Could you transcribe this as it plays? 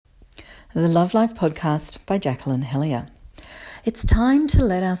the Love Life podcast by Jacqueline Hellier. It's time to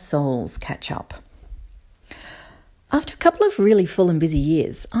let our souls catch up. After a couple of really full and busy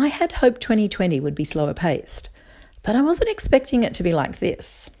years, I had hoped 2020 would be slower paced, but I wasn't expecting it to be like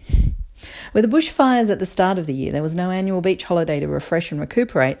this. With the bushfires at the start of the year, there was no annual beach holiday to refresh and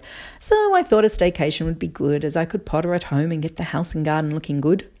recuperate, so I thought a staycation would be good as I could potter at home and get the house and garden looking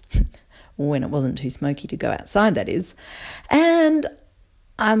good, when it wasn't too smoky to go outside, that is, and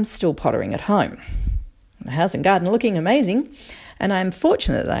I'm still pottering at home. The house and garden looking amazing, and I'm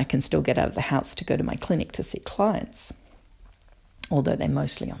fortunate that I can still get out of the house to go to my clinic to see clients, although they're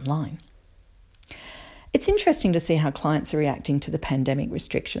mostly online. It's interesting to see how clients are reacting to the pandemic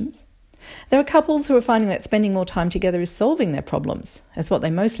restrictions. There are couples who are finding that spending more time together is solving their problems, as what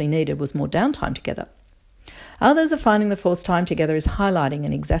they mostly needed was more downtime together. Others are finding the forced time together is highlighting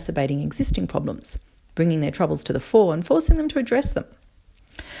and exacerbating existing problems, bringing their troubles to the fore and forcing them to address them.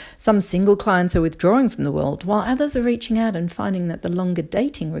 Some single clients are withdrawing from the world, while others are reaching out and finding that the longer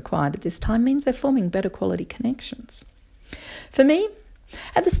dating required at this time means they're forming better quality connections. For me,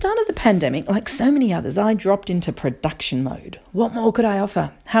 at the start of the pandemic, like so many others, I dropped into production mode. What more could I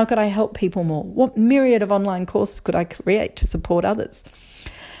offer? How could I help people more? What myriad of online courses could I create to support others?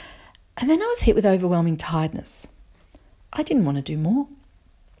 And then I was hit with overwhelming tiredness. I didn't want to do more.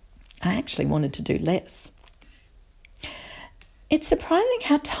 I actually wanted to do less. It's surprising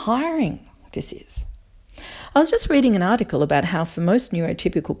how tiring this is. I was just reading an article about how for most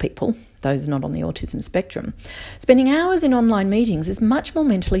neurotypical people, those not on the autism spectrum, spending hours in online meetings is much more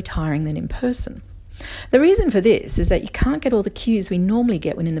mentally tiring than in person. The reason for this is that you can't get all the cues we normally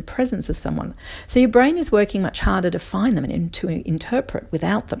get when in the presence of someone, so your brain is working much harder to find them and to interpret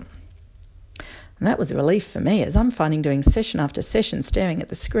without them. And that was a relief for me, as I'm finding doing session after session staring at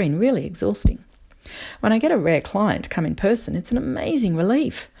the screen really exhausting. When I get a rare client come in person, it's an amazing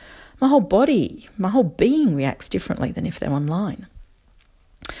relief. My whole body, my whole being reacts differently than if they're online.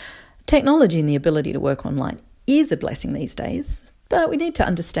 Technology and the ability to work online is a blessing these days, but we need to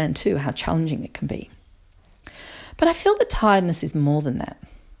understand too how challenging it can be. But I feel the tiredness is more than that.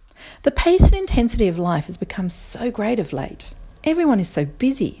 The pace and intensity of life has become so great of late. Everyone is so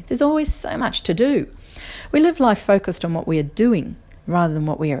busy. There's always so much to do. We live life focused on what we are doing rather than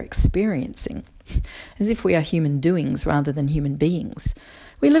what we are experiencing, as if we are human doings rather than human beings.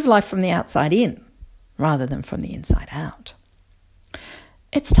 We live life from the outside in rather than from the inside out.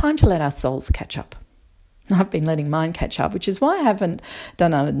 It's time to let our souls catch up. I've been letting mine catch up, which is why I haven't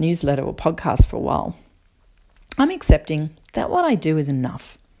done a newsletter or podcast for a while. I'm accepting that what I do is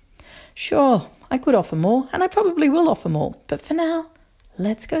enough. Sure, I could offer more, and I probably will offer more, but for now,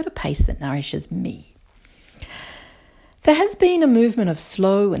 let's go at a pace that nourishes me. There has been a movement of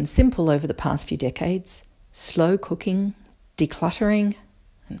slow and simple over the past few decades. Slow cooking, decluttering,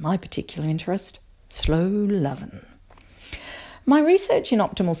 and my particular interest, slow lovin'. My research in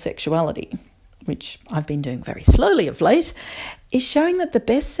optimal sexuality, which I've been doing very slowly of late, is showing that the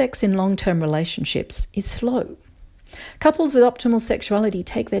best sex in long-term relationships is slow. Couples with optimal sexuality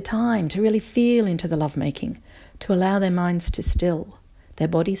take their time to really feel into the lovemaking, to allow their minds to still, their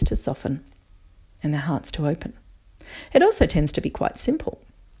bodies to soften, and their hearts to open. It also tends to be quite simple.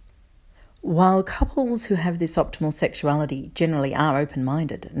 While couples who have this optimal sexuality generally are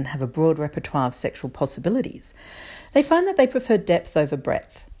open-minded and have a broad repertoire of sexual possibilities, they find that they prefer depth over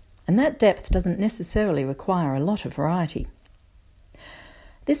breadth, and that depth doesn't necessarily require a lot of variety.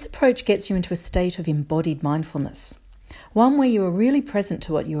 This approach gets you into a state of embodied mindfulness, one where you are really present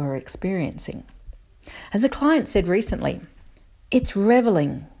to what you are experiencing. As a client said recently, "It's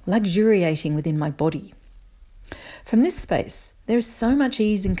reveling, luxuriating within my body." From this space, there is so much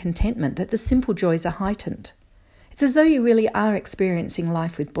ease and contentment that the simple joys are heightened. It's as though you really are experiencing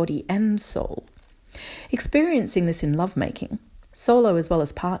life with body and soul. Experiencing this in lovemaking, solo as well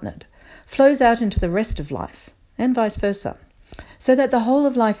as partnered, flows out into the rest of life, and vice versa, so that the whole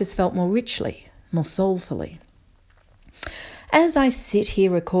of life is felt more richly, more soulfully. As I sit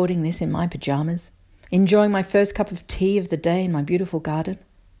here recording this in my pajamas, enjoying my first cup of tea of the day in my beautiful garden,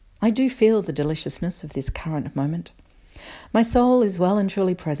 I do feel the deliciousness of this current moment. My soul is well and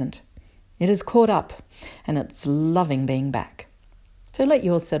truly present. It is caught up, and it's loving being back. So let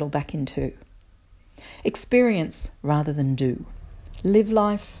yours settle back in too. Experience rather than do. Live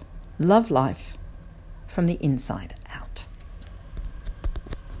life, love life, from the inside out.